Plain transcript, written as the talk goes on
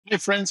Hi,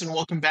 friends, and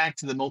welcome back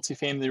to the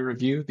Multifamily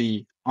Review,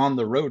 the On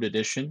the Road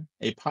edition,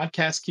 a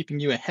podcast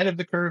keeping you ahead of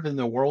the curve in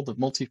the world of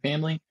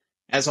multifamily.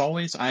 As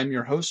always, I'm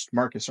your host,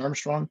 Marcus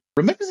Armstrong.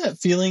 Remember that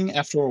feeling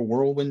after a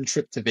whirlwind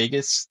trip to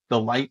Vegas?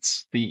 The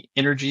lights, the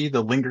energy,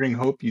 the lingering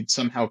hope you'd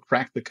somehow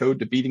crack the code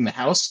to beating the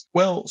house?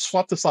 Well,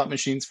 swap the slot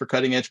machines for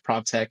cutting edge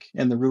prop tech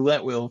and the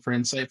roulette wheel for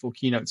insightful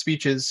keynote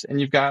speeches, and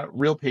you've got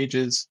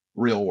RealPage's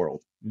Real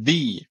World,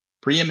 the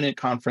preeminent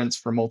conference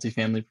for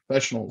multifamily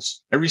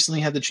professionals. I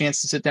recently had the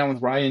chance to sit down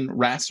with Ryan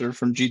Raser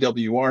from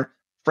GWR,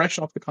 fresh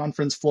off the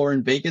conference floor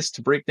in Vegas,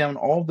 to break down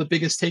all of the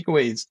biggest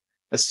takeaways,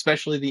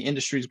 especially the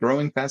industry's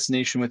growing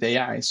fascination with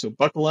AI. So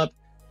buckle up,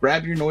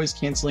 grab your noise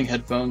canceling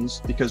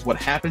headphones, because what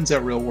happens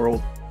at Real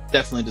World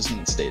definitely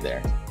doesn't stay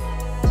there.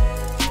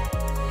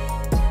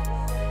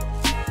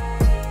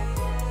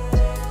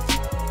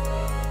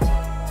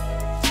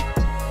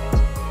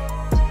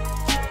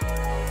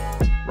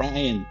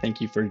 Ryan,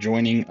 thank you for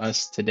joining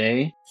us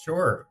today.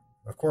 Sure,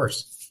 of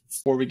course.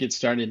 Before we get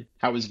started,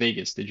 how was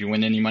Vegas? Did you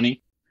win any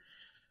money?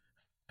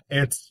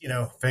 It's,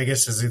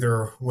 Vegas is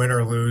either win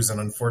or lose.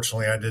 And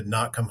unfortunately, I did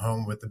not come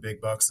home with the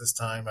big bucks this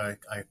time. I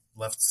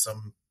left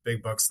some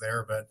big bucks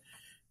there, but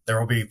there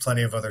will be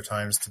plenty of other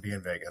times to be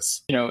in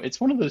Vegas.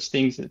 It's one of those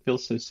things that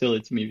feels so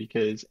silly to me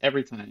because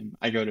every time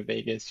I go to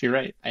Vegas, you're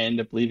right, I end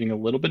up leaving a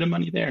little bit of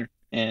money there.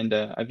 And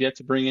I've yet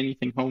to bring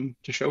anything home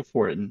to show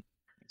for it. And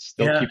I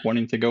still keep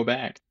wanting to go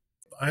back.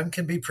 I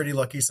can be pretty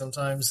lucky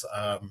sometimes.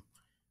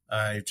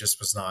 I just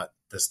was not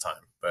this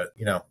time, but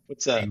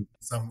What's up?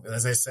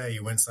 As I say,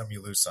 you win some,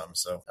 you lose some.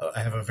 So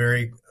I have a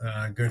very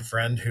good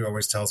friend who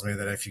always tells me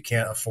that if you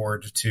can't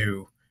afford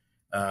to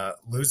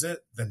lose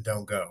it, then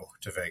don't go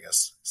to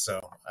Vegas.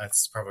 So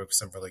that's probably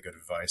some really good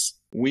advice.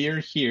 We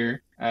are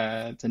here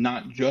to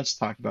not just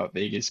talk about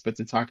Vegas, but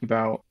to talk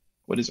about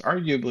what is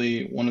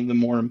arguably one of the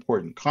more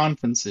important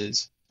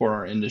conferences for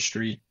our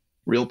industry,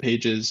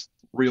 RealPage's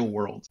Real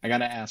World. I got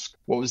to ask,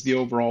 what was the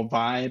overall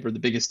vibe or the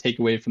biggest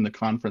takeaway from the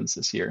conference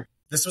this year?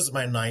 This was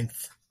my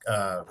ninth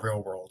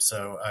Real World.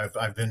 So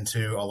I've been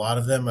to a lot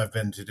of them. I've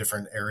been to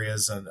different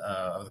areas of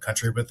the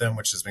country with them,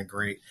 which has been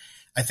great.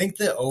 I think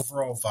the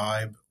overall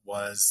vibe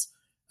was,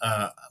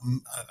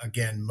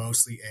 again,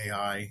 mostly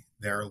AI.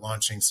 They're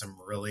launching some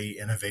really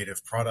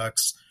innovative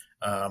products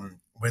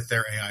with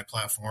their AI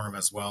platform,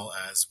 as well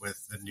as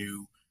with the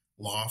new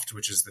LOFT,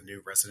 which is the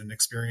new resident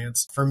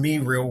experience. For me,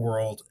 Real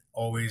World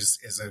always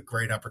is a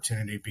great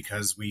opportunity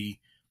because we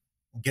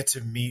get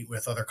to meet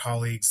with other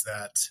colleagues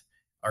that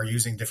are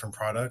using different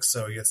products.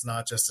 So it's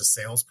not just a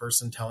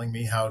salesperson telling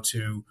me how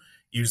to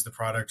use the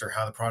product or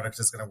how the product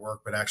is going to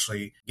work, but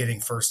actually getting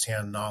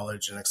firsthand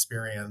knowledge and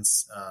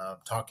experience,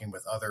 talking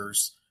with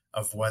others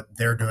of what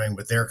they're doing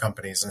with their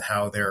companies and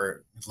how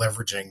they're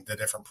leveraging the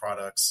different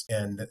products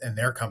in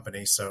their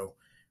company. So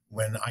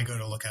when I go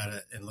to look at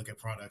it and look at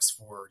products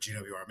for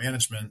GWR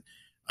management,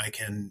 I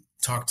can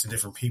talk to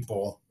different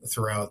people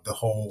throughout the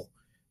whole,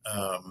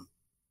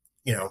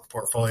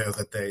 portfolio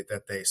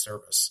that they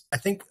service. I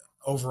think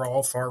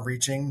overall,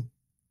 far-reaching,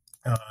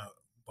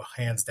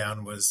 hands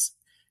down, was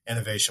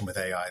innovation with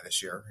AI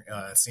this year.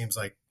 It seems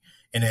like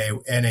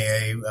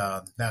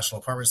NAA,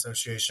 National Apartment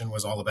Association,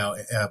 was all about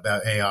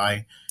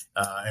AI,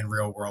 and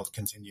Real World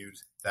continued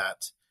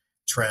that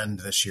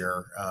trend this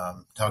year,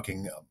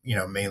 talking,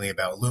 mainly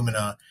about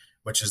Lumina,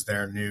 which is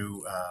their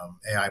new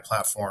AI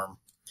platform,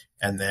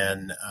 and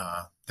then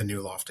the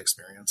new LOFT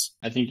experience.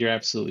 I think you're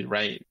absolutely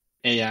right.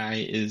 AI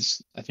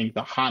is, I think,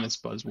 the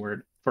hottest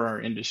buzzword for our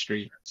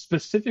industry.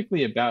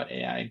 Specifically about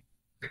AI,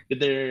 did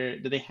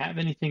they have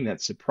anything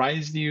that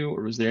surprised you,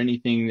 or was there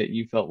anything that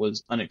you felt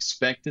was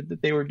unexpected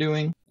that they were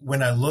doing?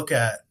 When I look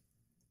at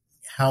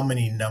how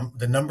many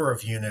the number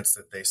of units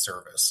that they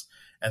service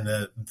and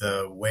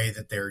the way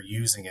that they're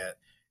using it,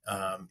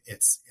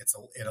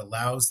 it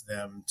allows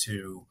them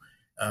to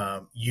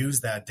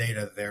use that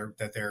data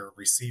that they're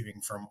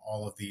receiving from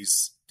all of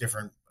these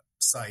different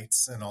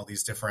sites and all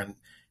these different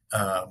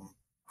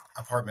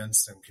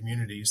apartments and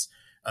communities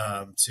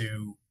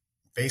to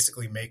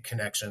basically make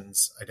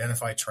connections,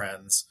 identify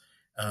trends,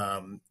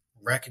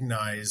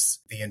 recognize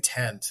the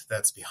intent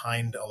that's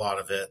behind a lot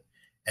of it,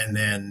 and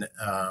then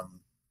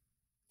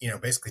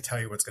basically tell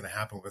you what's going to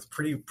happen with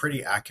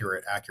pretty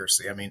accurate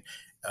accuracy. I mean,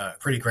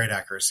 pretty great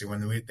accuracy.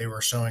 When they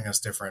were showing us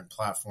different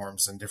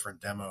platforms and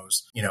different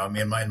demos,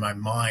 in my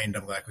mind,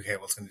 I'm like, okay,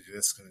 well, it's going to do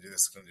this, it's going to do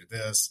this, it's going to do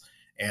this.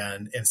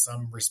 And in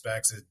some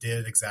respects, it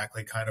did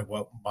exactly kind of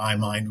what my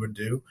mind would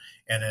do.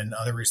 And in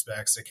other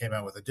respects, it came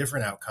out with a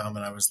different outcome.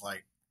 And I was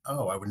like,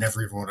 oh, I would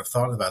never even would have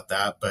thought about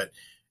that. But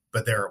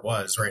there it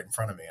was right in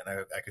front of me, and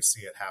I could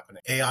see it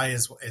happening. AI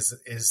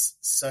is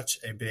such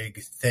a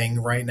big thing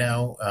right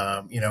now.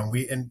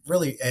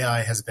 Really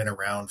AI has been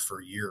around for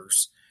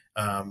years.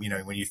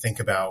 When you think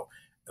about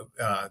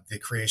the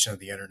creation of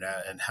the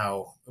internet and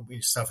how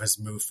stuff has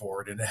moved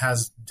forward, and it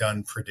has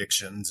done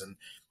predictions and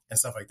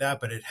stuff like that,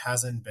 but it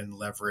hasn't been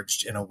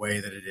leveraged in a way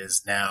that it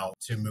is now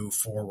to move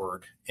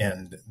forward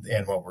in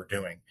what we're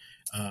doing.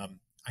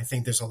 I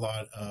think there's a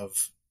lot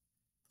of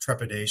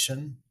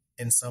trepidation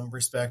in some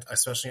respect,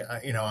 especially,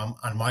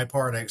 on my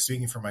part,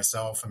 speaking for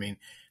myself, I mean,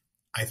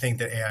 I think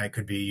that AI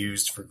could be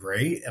used for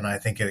great, and I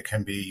think it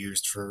can be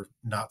used for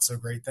not so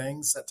great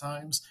things at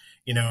times.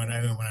 And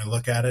when I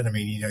look at it, I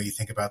mean, you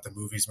think about the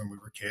movies when we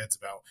were kids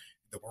about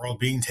the world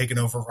being taken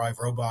over by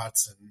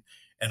robots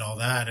and all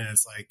that, and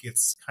it's like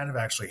it's kind of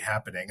actually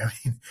happening. I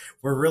mean,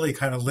 we're really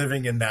kind of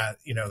living in that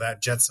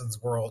that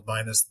Jetsons world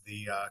minus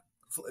the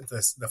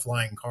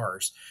flying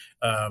cars.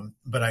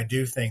 But I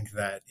do think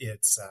that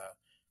it's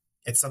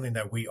something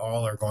that we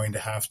all are going to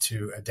have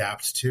to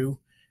adapt to.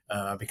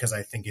 Because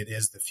I think it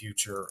is the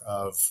future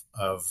of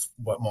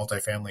what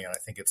multifamily, and I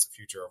think it's the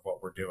future of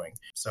what we're doing.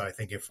 So I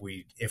think if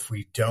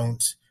we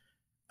don't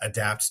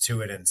adapt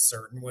to it in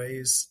certain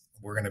ways,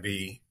 we're going to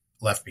be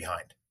left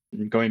behind.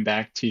 Going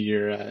back to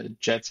your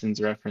Jetsons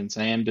reference,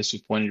 I am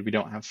disappointed we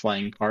don't have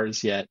flying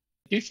cars yet.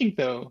 I do think,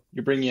 though,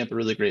 you're bringing up a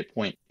really great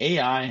point.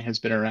 AI has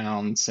been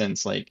around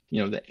since the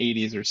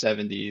 80s or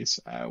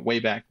 70s, way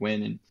back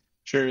when, and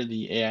sure,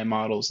 the AI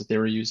models that they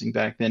were using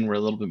back then were a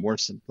little bit more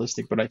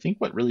simplistic, but I think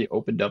what really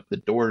opened up the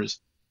doors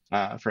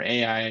for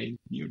AI,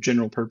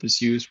 general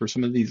purpose use for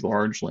some of these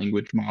large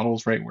language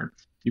models, right, where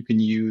you can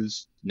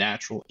use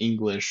natural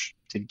English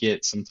to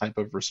get some type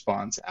of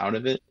response out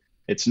of it.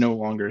 It's no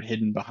longer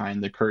hidden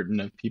behind the curtain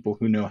of people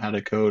who know how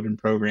to code and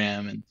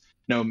program and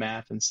know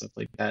math and stuff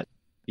like that.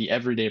 The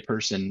everyday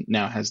person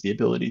now has the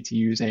ability to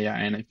use AI,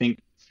 and I think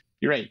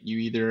you're right. You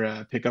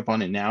either pick up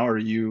on it now or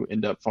you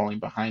end up falling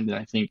behind, and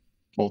I think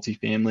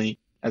multifamily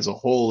as a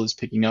whole is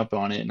picking up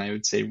on it, and I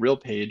would say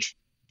RealPage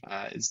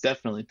is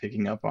definitely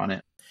picking up on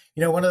it.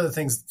 One of the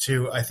things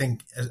too, I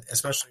think,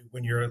 especially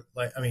when you're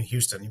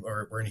Houston,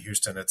 or we're in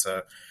Houston, it's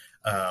a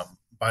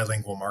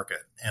bilingual market,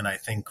 and I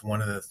think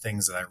one of the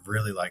things that I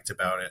really liked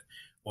about it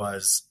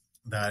was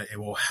that it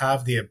will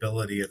have the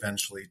ability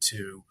eventually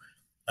to,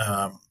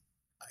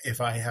 if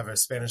I have a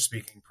Spanish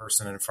speaking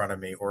person in front of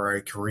me, or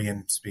a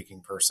Korean speaking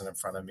person in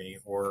front of me,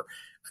 or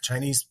a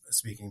Chinese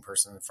speaking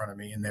person in front of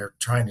me, and they're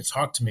trying to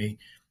talk to me,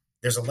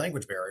 there's a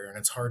language barrier and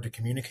it's hard to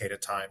communicate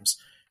at times.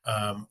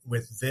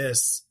 With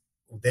this,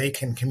 they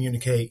can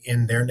communicate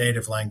in their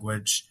native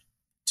language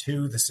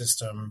to the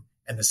system,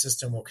 and the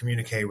system will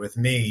communicate with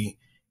me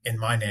in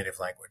my native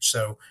language.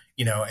 So,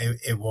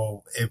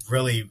 it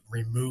really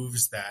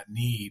removes that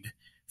need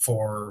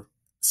for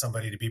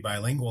somebody to be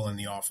bilingual in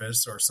the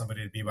office or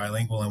somebody to be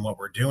bilingual in what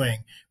we're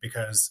doing,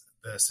 because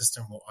the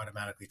system will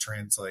automatically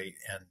translate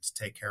and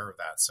take care of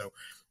that. So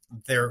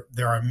there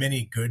are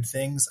many good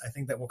things, I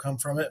think, that will come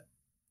from it.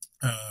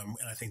 And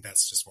I think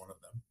that's just one of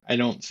them. I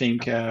don't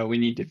think we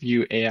need to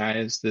view AI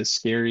as the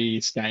scary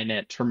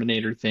Skynet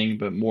Terminator thing,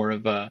 but more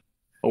of a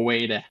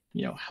way to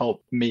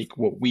help make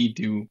what we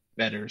do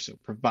better. So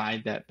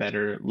provide that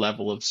better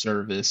level of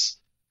service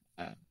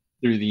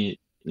through the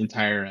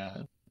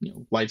entire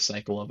life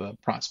cycle of a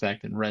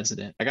prospect and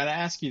resident. I got to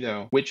ask you,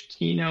 though, which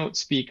keynote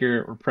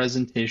speaker or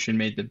presentation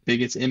made the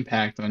biggest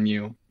impact on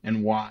you,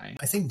 and why?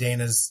 I think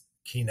Dana's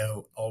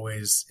keynote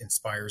always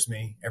inspires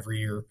me every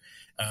year.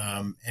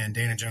 And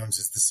Dana Jones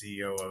is the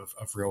CEO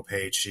of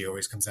RealPage. She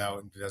always comes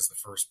out and does the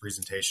first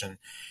presentation.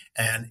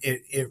 And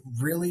it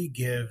really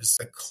gives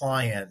the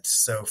client,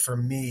 so for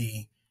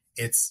me,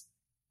 it's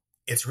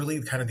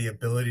really kind of the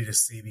ability to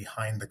see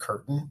behind the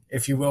curtain,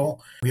 if you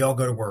will. We all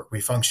go to work,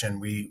 we function,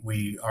 we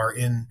work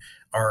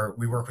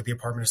with the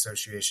apartment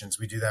associations,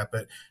 we do that,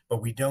 but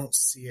we don't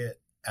see it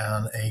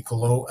on a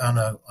global,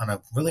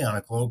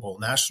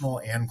 national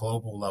and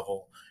global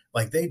level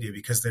like they do,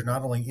 because they're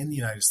not only in the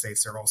United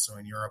States, they're also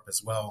in Europe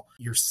as well.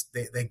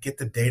 They get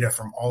the data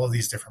from all of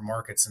these different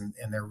markets, and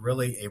they're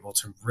really able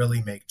to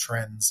really make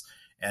trends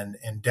and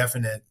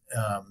definite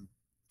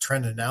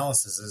trend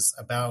analyses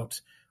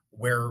about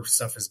where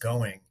stuff is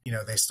going.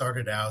 They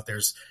started out,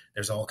 there's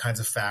all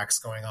kinds of facts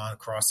going on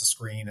across the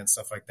screen and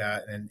stuff like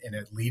that, and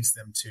it leads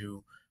them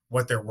to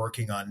what they're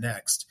working on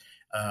next.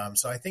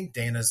 So I think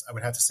I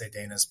would have to say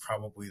Dana's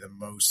probably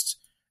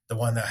the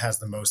one that has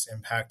the most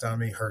impact on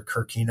me.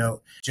 Her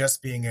keynote,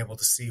 just being able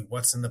to see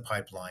what's in the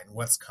pipeline,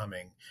 what's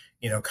coming,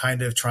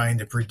 kind of trying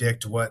to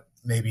predict what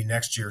maybe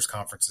next year's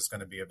conference is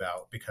going to be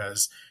about,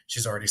 because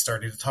she's already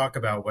started to talk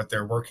about what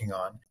they're working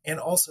on, and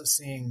also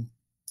seeing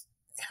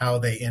how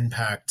they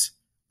impact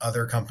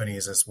other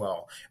companies as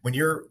well. When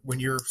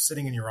you're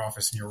sitting in your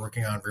office and you're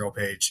working on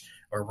RealPage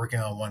or working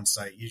on one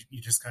site,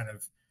 you just kind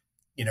of,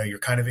 you're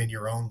kind of in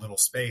your own little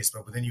space.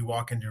 But then you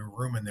walk into a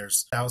room and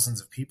there's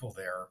thousands of people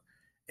there.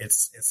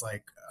 It's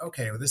like,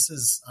 okay, well,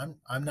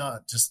 I'm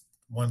not just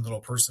one little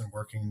person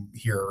working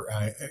here,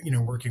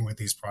 working with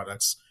these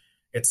products.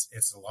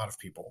 It's a lot of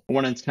people. I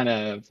want to kind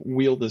of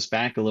wheel this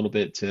back a little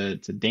bit to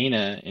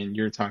Dana, and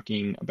you're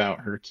talking about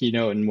her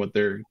keynote and what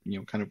they're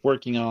kind of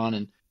working on,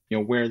 and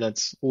where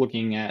that's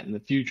looking at in the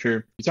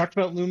future. You talked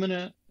about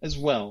Lumina as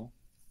well.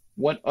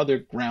 What other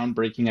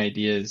groundbreaking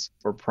ideas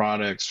or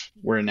products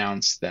were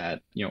announced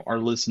that our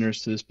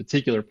listeners to this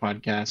particular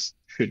podcast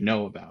should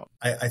know about?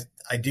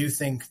 I do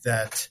think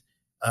that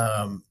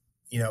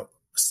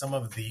some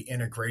of the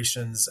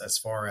integrations as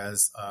far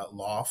as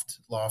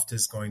LOFT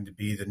is going to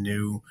be the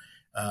new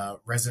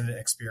resident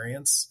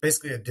experience,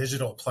 basically a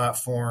digital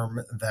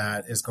platform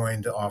that is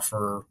going to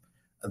offer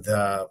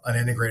an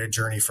integrated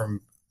journey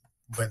from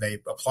when they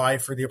apply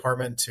for the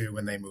apartment to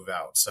when they move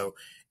out. So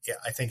yeah,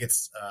 I think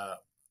it's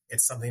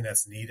something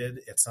that's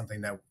needed. It's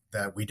something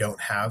that we don't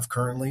have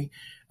currently,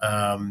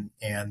 and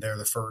they're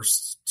the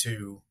first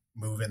to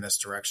move in this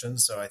direction.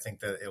 So I think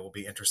that it will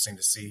be interesting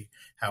to see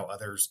how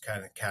others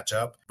kind of catch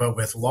up. But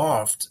with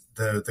Loft,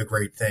 the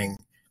great thing,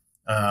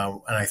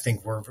 and I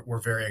think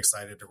we're very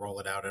excited to roll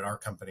it out at our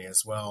company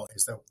as well,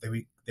 is that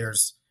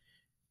there's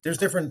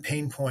different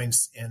pain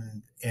points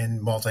in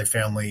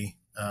multifamily,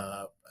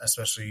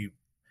 especially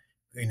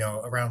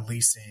around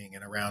leasing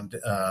and around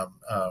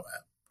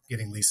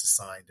getting leases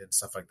signed and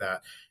stuff like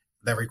that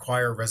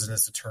require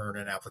residents to turn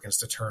and applicants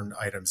to turn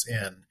items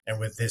in. And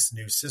with this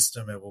new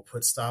system, it will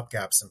put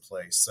stopgaps in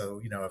place.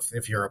 So,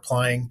 if you're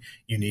applying,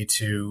 you need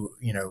to,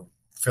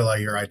 fill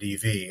out your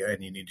IDV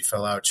and you need to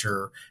fill out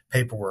your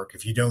paperwork.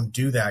 If you don't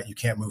do that, you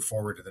can't move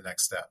forward to the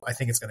next step. I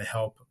think it's going to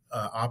help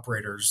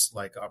operators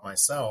like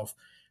myself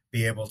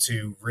be able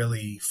to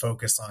really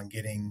focus on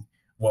getting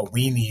what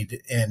we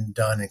need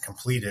done and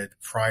completed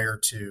prior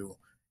to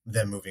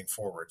them moving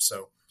forward.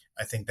 So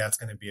I think that's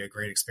going to be a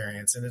great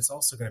experience. And it's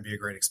also going to be a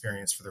great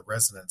experience for the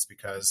residents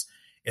because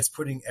it's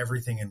putting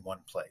everything in one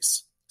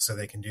place. So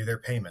they can do their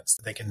payments.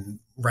 They can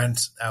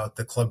rent out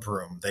the club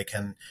room. They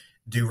can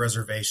do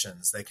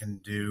reservations. They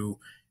can do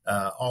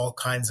all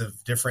kinds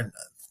of different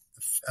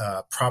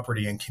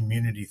property and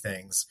community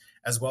things,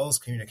 as well as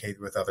communicate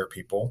with other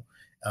people,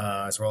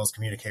 as well as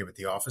communicate with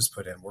the office,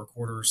 put in work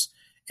orders,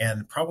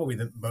 and probably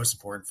the most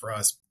important for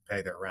us,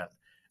 pay their rent.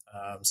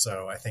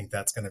 So I think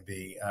that's going to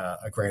be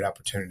a great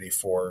opportunity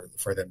for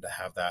them to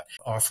have that.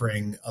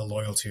 Offering a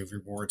loyalty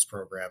rewards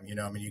program.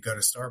 You go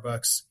to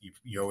Starbucks,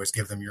 you always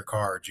give them your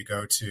card. You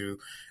go to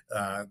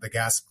the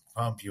gas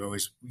pump, you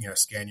always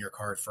scan your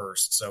card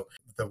first. So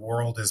the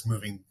world is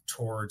moving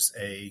towards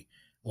a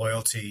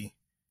loyalty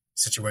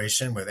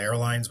situation with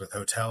airlines, with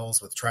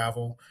hotels, with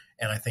travel.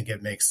 And I think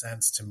it makes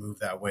sense to move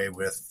that way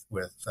with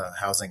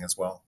housing as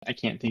well. I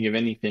can't think of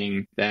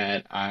anything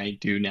that I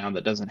do now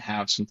that doesn't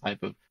have some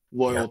type of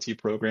loyalty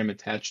program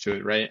attached to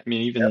it, right? I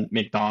mean, even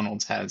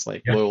McDonald's has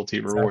loyalty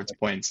rewards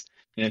points.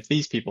 And if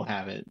these people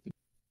have it,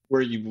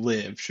 where you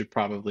live should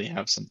probably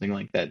have something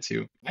like that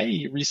too.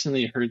 I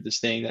recently heard this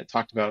thing that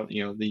talked about,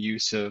 the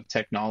use of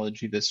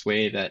technology this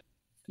way that,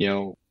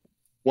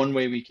 one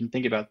way we can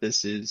think about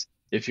this is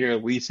if you're a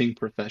leasing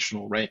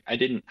professional, right? I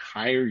didn't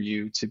hire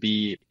you to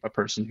be a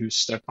person who's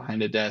stuck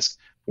behind a desk,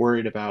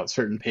 worried about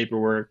certain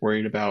paperwork,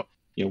 worried about,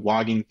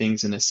 logging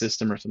things in a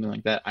system or something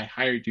like that. I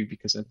hired you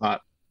because I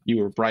thought you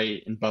were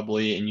bright and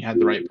bubbly and you had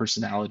the right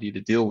personality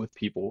to deal with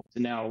people. So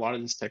now a lot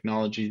of this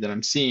technology that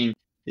I'm seeing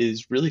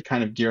is really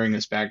kind of gearing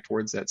us back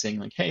towards that, saying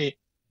like, hey,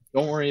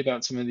 don't worry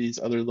about some of these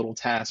other little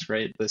tasks,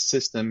 right? The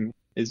system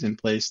is in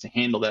place to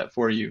handle that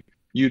for you.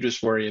 You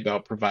just worry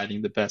about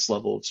providing the best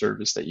level of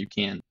service that you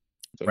can.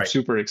 So I'm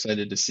super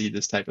excited to see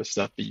this type of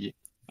stuff be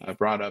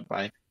brought up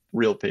by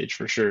RealPage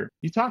for sure.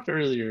 You talked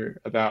earlier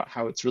about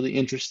how it's really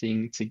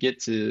interesting to get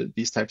to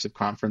these types of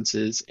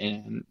conferences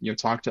and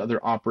talk to other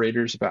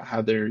operators about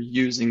how they're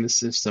using the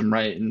system,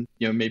 right? And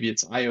maybe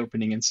it's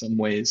eye-opening in some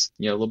ways,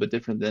 a little bit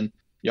different than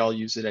y'all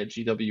use it at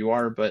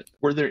GWR. But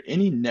were there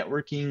any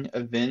networking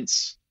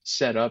events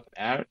set up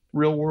at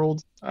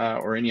RealWorld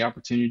or any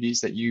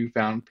opportunities that you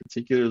found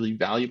particularly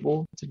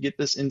valuable to get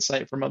this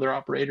insight from other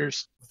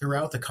operators?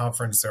 Throughout the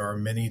conference, there are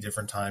many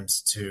different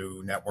times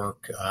to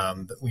network.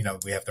 We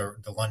have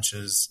the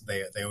lunches.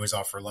 They always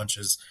offer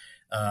lunches.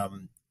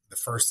 The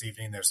first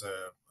evening, there's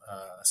a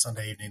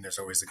Sunday evening, there's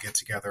always a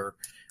get-together,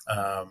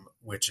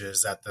 which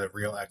is at the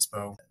Real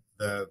Expo.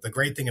 The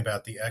great thing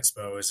about the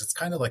expo is it's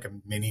kind of like a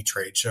mini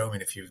trade show. I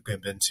mean, if you've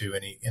been to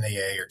any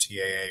NAA or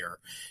TAA or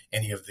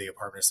any of the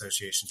apartment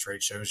association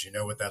trade shows, you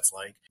know what that's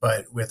like.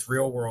 But with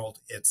RealWorld,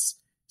 it's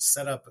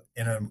set up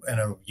in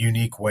a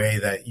unique way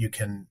that you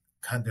can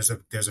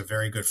there's a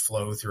very good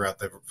flow throughout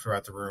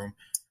the room,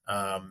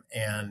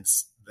 and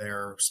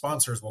their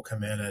sponsors will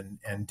come in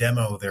and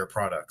demo their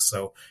products.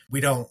 So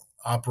we don't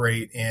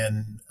operate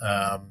in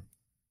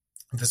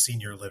the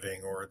senior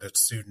living or the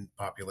student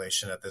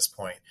population at this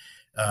point.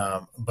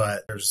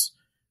 But there's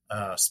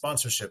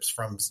sponsorships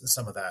from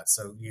some of that.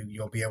 So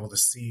you'll be able to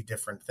see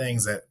different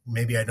things that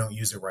maybe I don't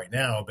use it right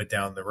now, but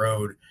down the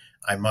road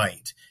I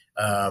might.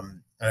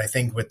 And I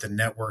think with the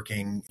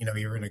networking,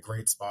 you're in a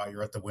great spot.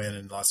 You're at the Wynn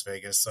in Las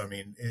Vegas. So, I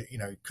mean,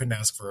 you couldn't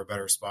ask for a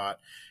better spot,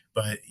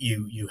 but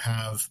you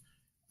have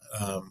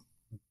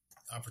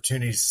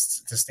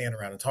opportunities to stand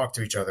around and talk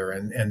to each other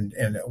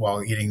and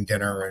while eating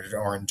dinner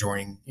or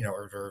enjoying,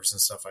 hors d'oeuvres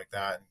and stuff like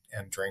that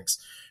and drinks,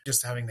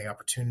 just having the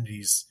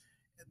opportunities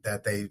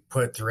that they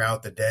put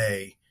throughout the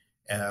day,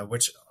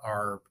 which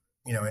are,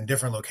 in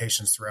different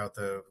locations throughout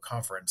the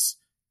conference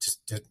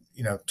to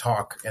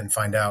talk and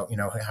find out,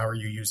 how are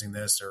you using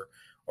this or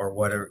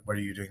what are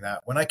you doing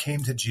that? When I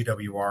came to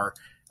GWR,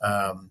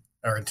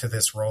 or into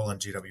this role in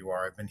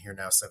GWR, I've been here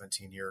now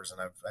 17 years and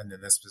I've been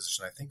in this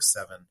position, I think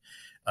 7.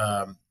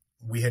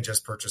 we had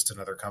just purchased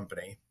another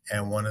company.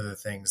 And one of the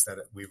things that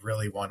we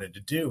really wanted to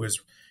do is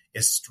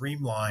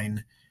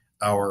streamline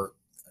our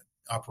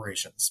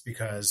operations,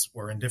 because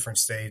we're in different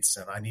states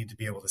and I need to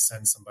be able to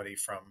send somebody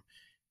from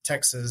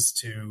Texas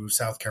to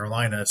South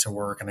Carolina to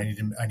work, and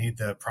I need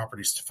the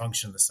properties to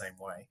function the same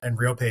way. And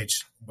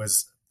RealPage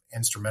was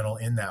instrumental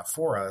in that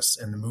for us.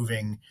 In the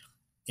moving,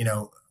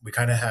 we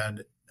kind of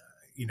had,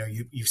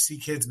 you see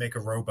kids make a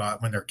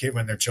robot when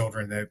they're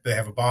children. They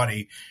have a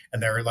body,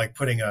 and they're like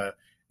putting a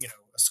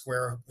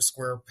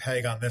square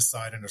peg on this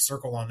side and a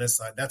circle on this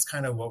side. That's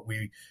kind of what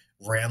we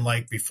ran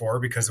like before,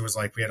 because it was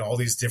like we had all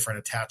these different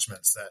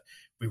attachments that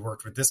we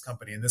worked with this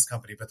company and this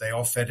company, but they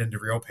all fed into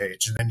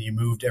RealPage. And then you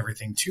moved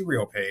everything to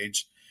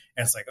RealPage,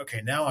 and it's like,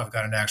 okay, now I've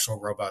got an actual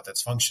robot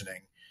that's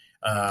functioning.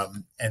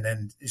 And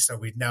then so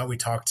we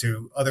talk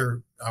to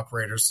other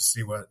operators to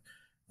see what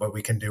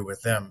we can do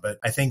with them. But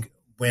I think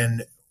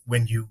when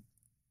you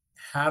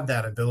have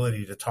that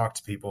ability to talk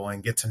to people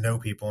and get to know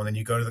people, and then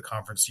you go to the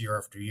conference year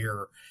after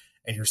year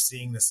and you're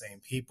seeing the same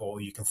people,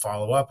 you can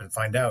follow up and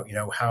find out,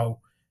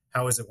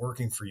 how is it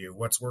working for you?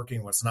 What's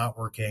working? What's not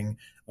working?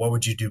 What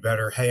would you do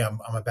better? Hey, I'm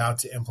about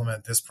to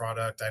implement this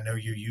product. I know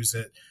you use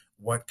it.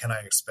 What can I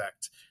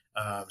expect?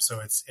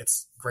 So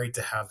it's great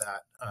to have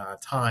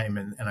that time.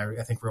 And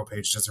I think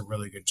RealPage does a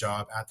really good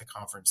job at the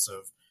conference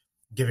of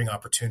giving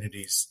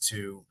opportunities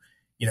to,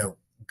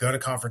 go to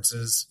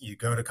conferences, you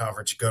go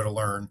to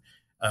learn,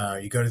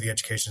 you go to the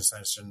education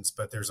sessions,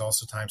 but there's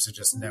also times to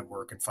just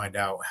network and find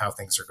out how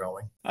things are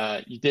going.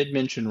 You did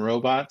mention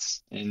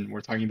robots, and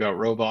we're talking about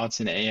robots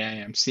and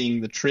AI. I'm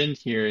seeing the trend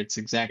here. It's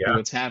exactly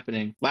what's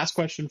happening. Last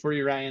question for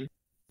you, Ryan.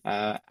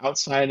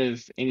 Outside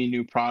of any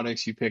new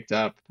products you picked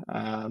up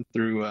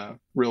through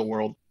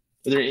RealWorld,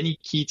 are there any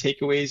key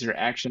takeaways or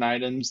action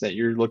items that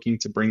you're looking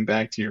to bring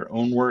back to your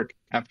own work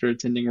after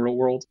attending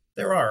RealWorld?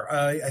 There are.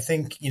 I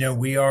think,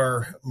 we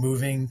are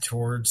moving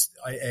towards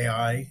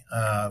AI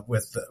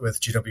with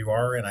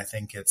GWR, and I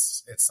think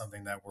it's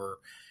something that we're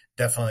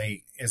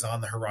definitely is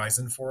on the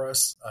horizon for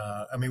us.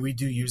 We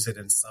do use it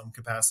in some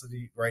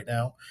capacity right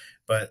now,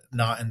 but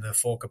not in the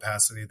full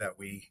capacity that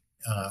we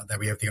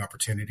have the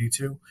opportunity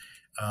to.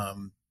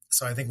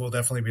 So I think we'll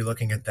definitely be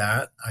looking at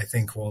that. I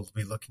think we'll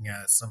be looking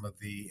at some of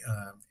the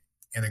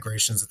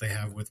integrations that they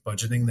have with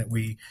budgeting that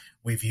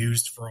we've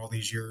used for all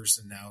these years,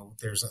 and now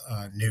there's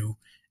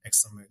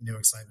some new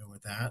excitement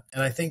with that.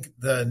 And I think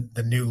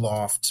the new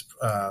Loft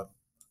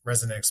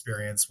resident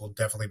experience will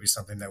definitely be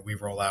something that we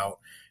roll out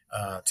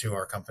to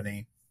our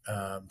company,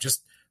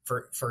 just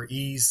for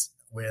ease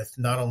with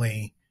not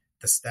only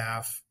the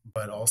staff,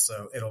 but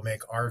also it'll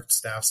make our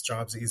staff's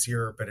jobs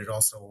easier, but it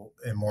also,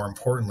 and more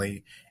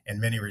importantly, in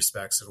many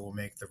respects, it will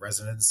make the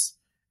residents'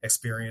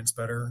 experience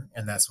better.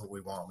 And that's what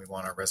we want. We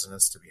want our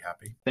residents to be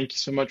happy. Thank you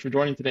so much for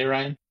joining today,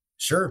 Ryan.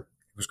 Sure.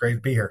 It was great to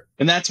be here.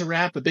 And that's a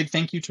wrap. A big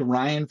thank you to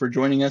Ryan for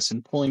joining us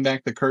and pulling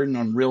back the curtain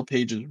on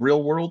RealPage's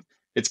RealWorld.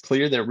 It's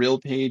clear that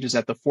RealPage is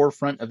at the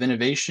forefront of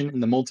innovation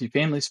in the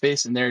multifamily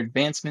space, and their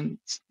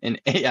advancements in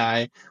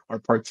AI are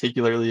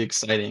particularly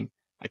exciting.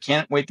 I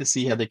can't wait to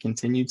see how they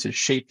continue to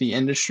shape the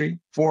industry.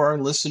 For our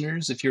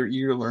listeners, if you're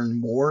eager to learn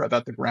more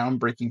about the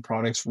groundbreaking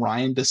products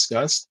Ryan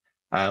discussed,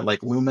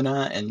 like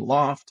Lumina and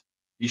Loft,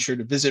 be sure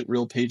to visit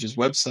RealPage's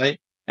website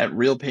at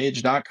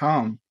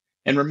realpage.com.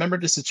 And remember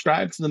to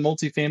subscribe to the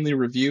Multifamily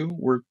Review.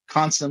 We're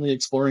constantly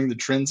exploring the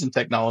trends and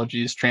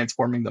technologies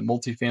transforming the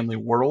multifamily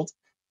world,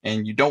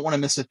 and you don't want to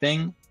miss a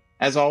thing.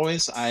 As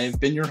always, I've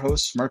been your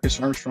host, Marcus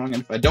Armstrong,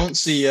 and if I don't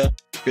see you,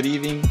 good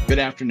evening, good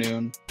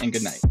afternoon, and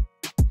good night.